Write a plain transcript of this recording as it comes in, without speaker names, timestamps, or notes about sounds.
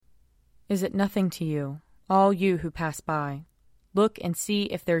Is it nothing to you, all you who pass by? Look and see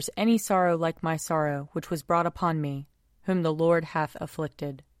if there's any sorrow like my sorrow, which was brought upon me, whom the Lord hath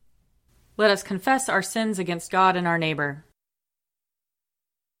afflicted. Let us confess our sins against God and our neighbor.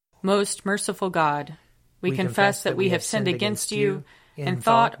 Most merciful God, we confess that we have sinned against you in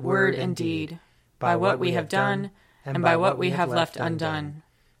thought, word, and deed, by what we have done, and by what we have left undone.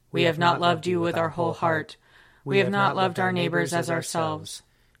 We have not loved you with our whole heart. We have not loved our neighbors as ourselves.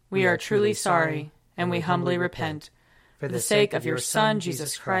 We are truly sorry, and we humbly repent. For the sake of your Son,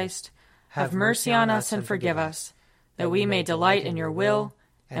 Jesus Christ, have mercy on us and forgive us, that we may delight in your will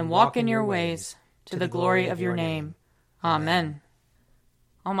and walk in your ways, to the glory of your name. Amen.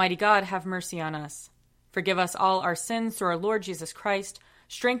 Almighty God, have mercy on us. Forgive us all our sins through our Lord Jesus Christ.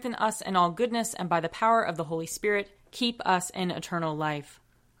 Strengthen us in all goodness, and by the power of the Holy Spirit, keep us in eternal life.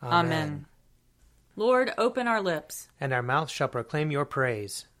 Amen. Lord, open our lips, and our mouth shall proclaim your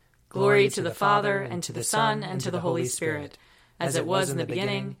praise. Glory to the Father, and to the Son, and to the Holy Spirit, as it was in the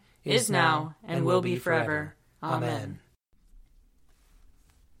beginning, is now, and will be forever. Amen.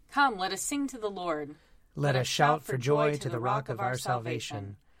 Come, let us sing to the Lord. Let us shout for joy to the rock of our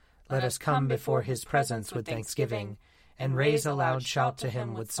salvation. Let us come before his presence with thanksgiving, and raise a loud shout to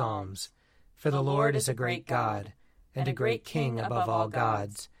him with psalms. For the Lord is a great God, and a great King above all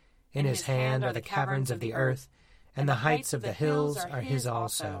gods. In his hand are the caverns of the earth, and the heights of the hills are his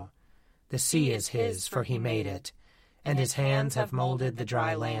also. The sea is his, for he made it, and his hands have molded the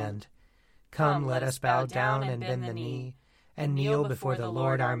dry land. Come, let us bow down and bend the knee, and kneel before the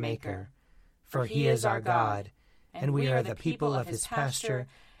Lord our Maker. For he is our God, and we are the people of his pasture,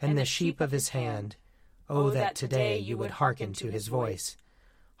 and the sheep of his hand. Oh, that today you would hearken to his voice.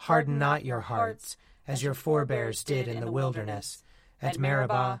 Harden not your hearts, as your forebears did in the wilderness, at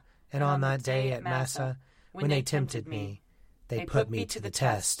Meribah, and on that day at Massah, when they tempted me. They put me to the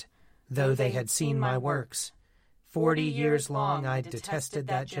test, though they had seen my works. 40 years long I detested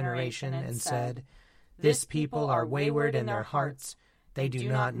that generation, and said, This people are wayward in their hearts, they do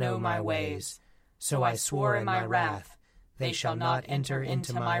not know my ways. So I swore in my wrath, they shall not enter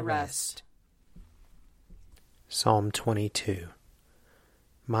into my rest. Psalm 22.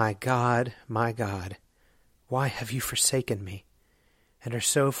 My God, why have you forsaken me, and are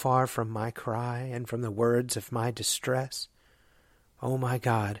so far from my cry and from the words of my distress? O my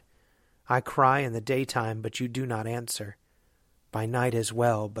God, I cry in the daytime, but you do not answer. By night as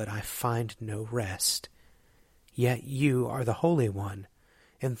well, but I find no rest. Yet you are the Holy One,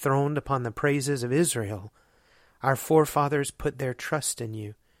 enthroned upon the praises of Israel. Our forefathers put their trust in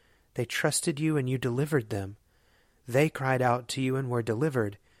you. They trusted you, and you delivered them. They cried out to you and were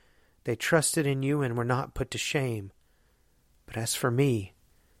delivered. They trusted in you and were not put to shame. But as for me,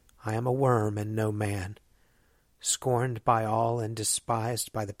 I am a worm and no man, scorned by all and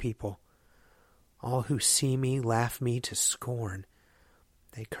despised by the people. All who see me laugh me to scorn.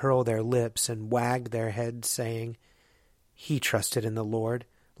 They curl their lips and wag their heads, saying, He trusted in the Lord.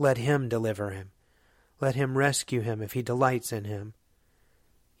 Let him deliver him. Let him rescue him if he delights in him.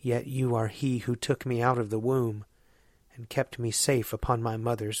 Yet you are he who took me out of the womb and kept me safe upon my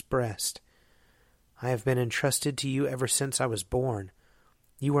mother's breast. I have been entrusted to you ever since I was born.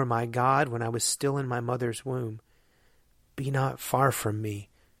 You were my God when I was still in my mother's womb. Be not far from me,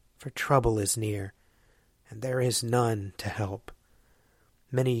 for trouble is near, and there is none to help.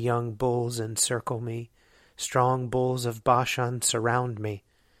 Many young bulls encircle me. Strong bulls of Bashan surround me.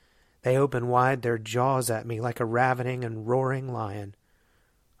 They open wide their jaws at me like a ravening and roaring lion.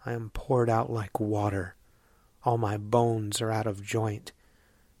 I am poured out like water. All my bones are out of joint.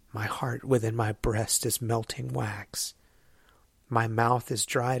 My heart within my breast is melting wax. My mouth is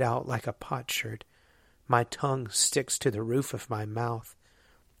dried out like a potsherd. My tongue sticks to the roof of my mouth.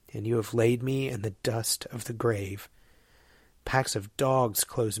 And you have laid me in the dust of the grave. Packs of dogs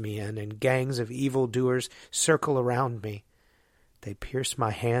close me in, and gangs of evildoers circle around me. They pierce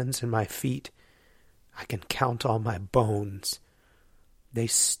my hands and my feet. I can count all my bones. They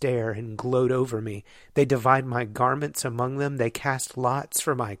stare and gloat over me. They divide my garments among them. They cast lots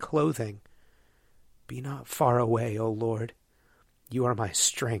for my clothing. Be not far away, O Lord. You are my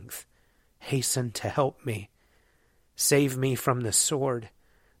strength. Hasten to help me. Save me from the sword,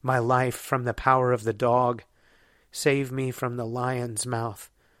 my life from the power of the dog. Save me from the lion's mouth,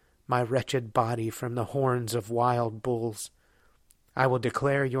 my wretched body from the horns of wild bulls. I will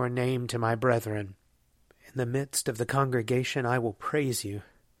declare your name to my brethren. In the midst of the congregation I will praise you.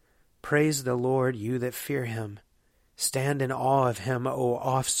 Praise the Lord, you that fear him. Stand in awe of him, O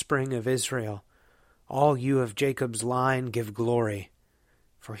offspring of Israel. All you of Jacob's line give glory.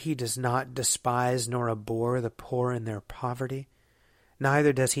 For he does not despise nor abhor the poor in their poverty,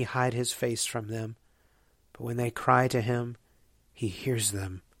 neither does he hide his face from them. But when they cry to him, he hears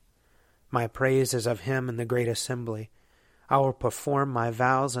them. My praise is of him in the great assembly. I will perform my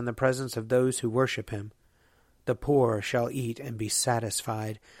vows in the presence of those who worship him. The poor shall eat and be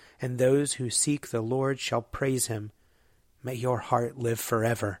satisfied, and those who seek the Lord shall praise him. May your heart live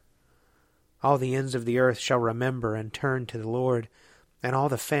forever. All the ends of the earth shall remember and turn to the Lord, and all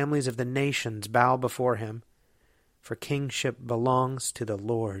the families of the nations bow before him. For kingship belongs to the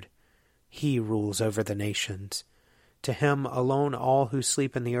Lord. He rules over the nations. To him alone all who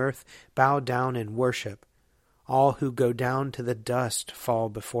sleep in the earth bow down in worship. All who go down to the dust fall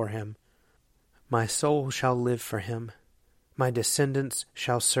before him. My soul shall live for him. My descendants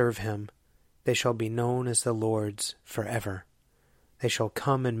shall serve him. They shall be known as the Lord's forever. They shall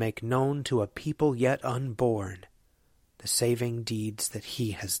come and make known to a people yet unborn the saving deeds that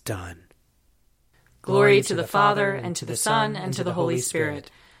he has done. Glory to the Father, and to the Son, and to the Holy Spirit,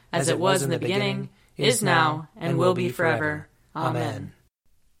 as it was in the beginning, is now, and will be forever. Amen.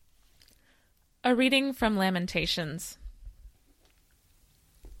 A reading from Lamentations.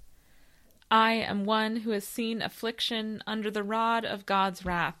 I am one who has seen affliction under the rod of God's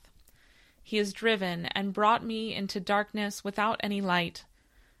wrath. He has driven and brought me into darkness without any light.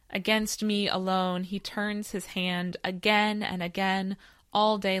 Against me alone he turns his hand again and again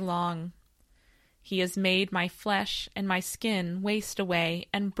all day long. He has made my flesh and my skin waste away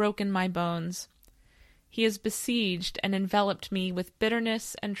and broken my bones. He has besieged and enveloped me with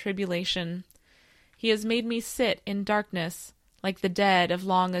bitterness and tribulation. He has made me sit in darkness like the dead of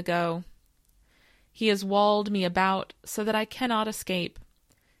long ago. He has walled me about so that I cannot escape.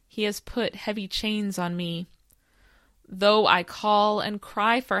 He has put heavy chains on me. Though I call and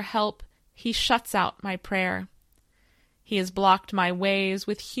cry for help, he shuts out my prayer. He has blocked my ways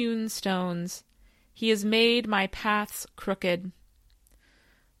with hewn stones. He has made my paths crooked.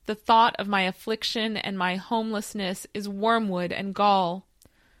 The thought of my affliction and my homelessness is wormwood and gall.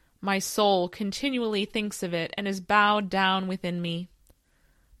 My soul continually thinks of it and is bowed down within me.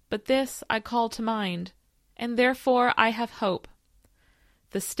 But this I call to mind, and therefore I have hope.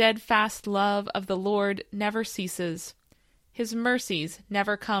 The steadfast love of the Lord never ceases. His mercies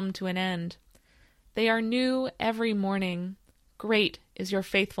never come to an end. They are new every morning. Great is your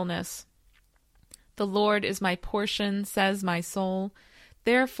faithfulness. The Lord is my portion, says my soul.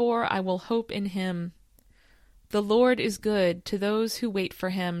 Therefore I will hope in him. The Lord is good to those who wait for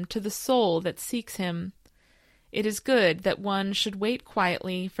him, to the soul that seeks him. It is good that one should wait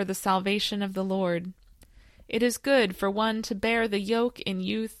quietly for the salvation of the Lord. It is good for one to bear the yoke in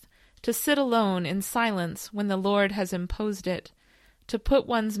youth, to sit alone in silence when the Lord has imposed it, to put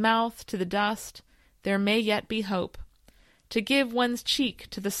one's mouth to the dust, there may yet be hope, to give one's cheek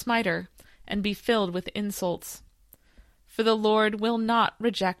to the smiter, and be filled with insults. For the Lord will not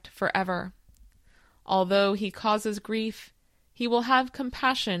reject forever. Although he causes grief, he will have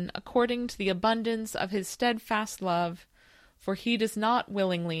compassion according to the abundance of his steadfast love, for he does not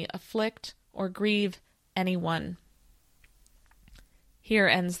willingly afflict or grieve anyone. Here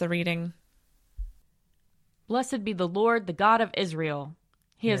ends the reading. Blessed be the Lord, the God of Israel.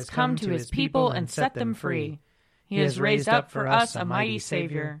 He has come to his people and set them free. He has raised up for us a mighty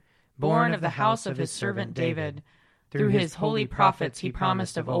Savior, born of the house of his servant David. Through his holy prophets he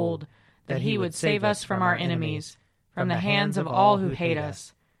promised of old that he would save us from our enemies, from the hands of all who hate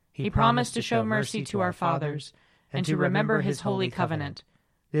us. He promised to show mercy to our fathers, and to remember his holy covenant.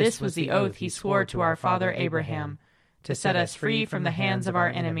 This was the oath he swore to our father Abraham, to set us free from the hands of our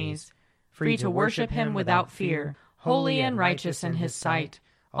enemies, free to worship him without fear, holy and righteous in his sight,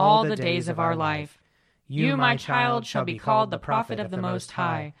 all the days of our life. You, my child, shall be called the prophet of the Most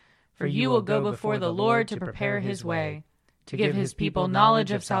High, for you will go before the Lord to prepare his way, to give his people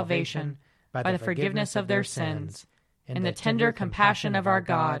knowledge of salvation by the forgiveness of their sins. In the tender compassion of our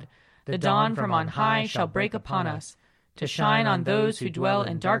God, the dawn from on high shall break upon us, to shine on those who dwell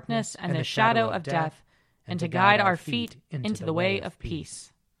in darkness and the shadow of death, and to guide our feet into the way of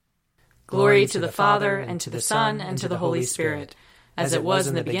peace. Glory to the Father, and to the Son, and to the Holy Spirit, as it was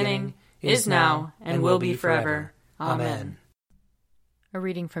in the beginning, is now, and will be forever. Amen. A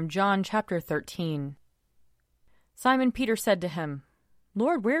reading from John chapter 13. Simon Peter said to him,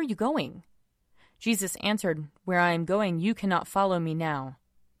 Lord, where are you going? Jesus answered, Where I am going you cannot follow me now,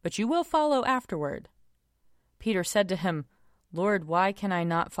 but you will follow afterward. Peter said to him, Lord, why can I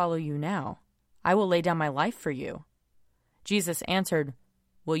not follow you now? I will lay down my life for you. Jesus answered,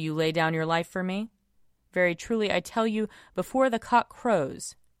 Will you lay down your life for me? Very truly I tell you, before the cock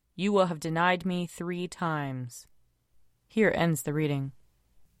crows, you will have denied me 3 times. Here ends the reading.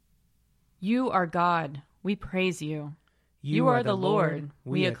 You are God, we praise you. You are the Lord,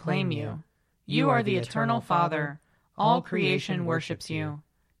 we acclaim you. You are the eternal Father, all creation worships you.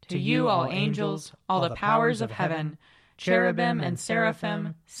 To you all angels, all the powers of heaven, cherubim and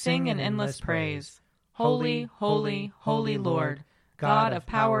seraphim, sing in endless praise. Holy, holy, holy Lord, God of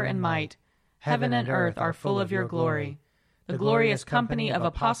power and might, heaven and earth are full of your glory. The glorious company of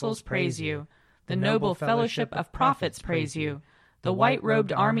apostles praise you. The noble fellowship of prophets praise you. The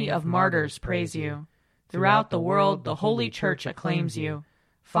white-robed army of martyrs praise you. Throughout the world the Holy Church acclaims you.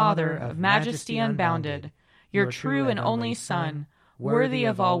 Father of majesty unbounded, your true and only Son, worthy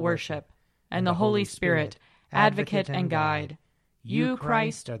of all worship, and the Holy Spirit, advocate and guide. You,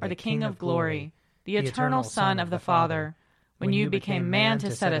 Christ, are the King of glory, the eternal Son of the Father. When you became man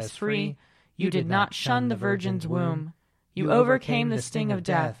to set us free, you did not shun the Virgin's womb. You overcame the sting of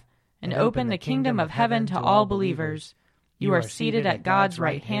death and opened the kingdom of heaven to all believers. You are seated at God's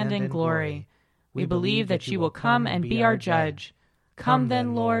right hand in glory. We believe that you will come and be our judge. Come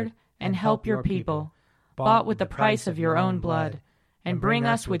then, Lord, and help your people, bought with the price of your own blood, and bring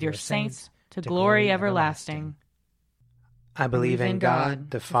us with your saints to glory everlasting. I believe in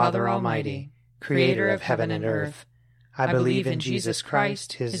God, the Father Almighty, creator of heaven and earth. I believe in Jesus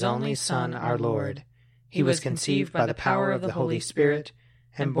Christ, his only Son, our Lord. He was conceived by the power of the Holy Spirit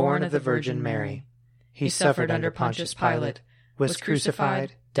and born of the Virgin Mary. He suffered under Pontius Pilate, was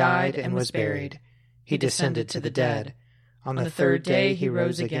crucified, died, and was buried. He descended to the dead. On the third day he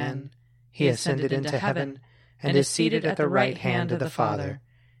rose again. He ascended into heaven, and is seated at the right hand of the Father.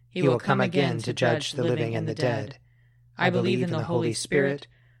 He will come again to judge the living and the dead. I believe in the Holy Spirit,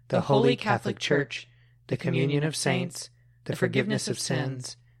 the Holy Catholic Church, the communion of saints, the forgiveness of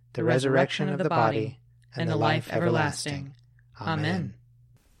sins, the resurrection of the body, and the life everlasting. Amen.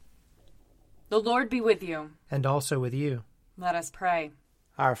 The Lord be with you. And also with you. Let us pray.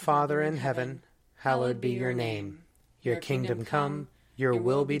 Our Father in heaven, hallowed be your name. Your kingdom come, your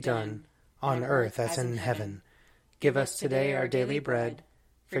will be done, on earth as in heaven. Give us today our daily bread.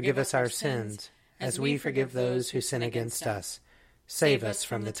 Forgive us our sins, as we forgive those who sin against us. Save us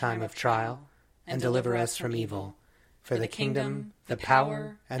from the time of trial, and deliver us from evil. For the kingdom, the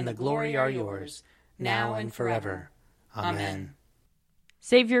power, and the glory are yours, now and forever. Amen.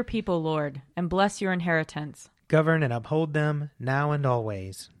 Save your people, Lord, and bless your inheritance. Govern and uphold them, now and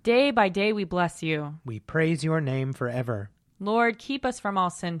always. Day by day we bless you. We praise your name forever. Lord, keep us from all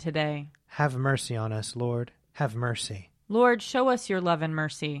sin today. Have mercy on us, Lord. Have mercy. Lord, show us your love and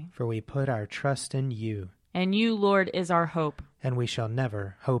mercy. For we put our trust in you. And you, Lord, is our hope. And we shall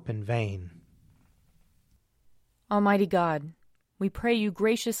never hope in vain. Almighty God, we pray you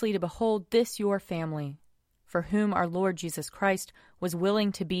graciously to behold this your family, for whom our Lord Jesus Christ was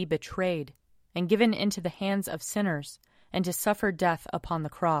willing to be betrayed and given into the hands of sinners and to suffer death upon the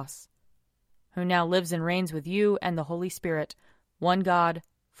cross, who now lives and reigns with you and the Holy Spirit, one God,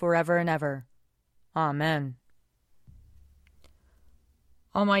 forever and ever. Amen.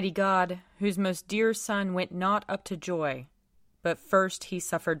 Almighty God, whose most dear Son went not up to joy, but first he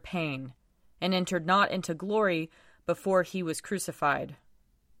suffered pain, and entered not into glory before he was crucified,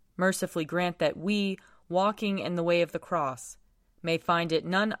 mercifully grant that we, walking in the way of the cross, may find it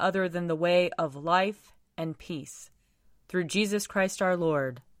none other than the way of life and peace. Through Jesus Christ our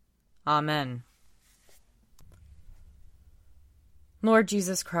Lord. Amen. Lord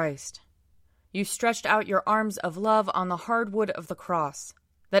Jesus Christ, you stretched out your arms of love on the hard wood of the cross,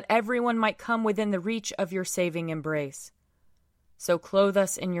 that everyone might come within the reach of your saving embrace. So clothe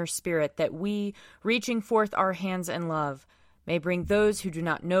us in your Spirit, that we, reaching forth our hands in love, may bring those who do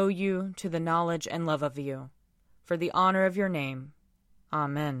not know you to the knowledge and love of you. For the honor of your name.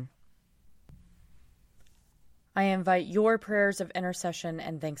 Amen. I invite your prayers of intercession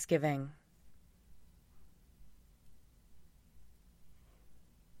and thanksgiving.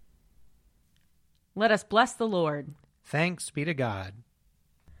 Let us bless the Lord. Thanks be to God.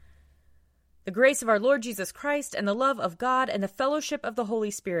 The grace of our Lord Jesus Christ and the love of God and the fellowship of the Holy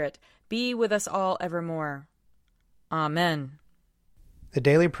Spirit be with us all evermore. Amen. The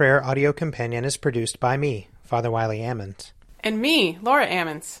Daily Prayer audio companion is produced by me, Father Wiley Ammons. And me, Laura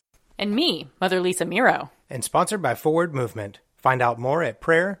Ammons. And me, Mother Lisa Miro. And sponsored by Forward Movement. Find out more at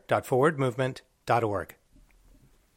prayer.forwardmovement.org.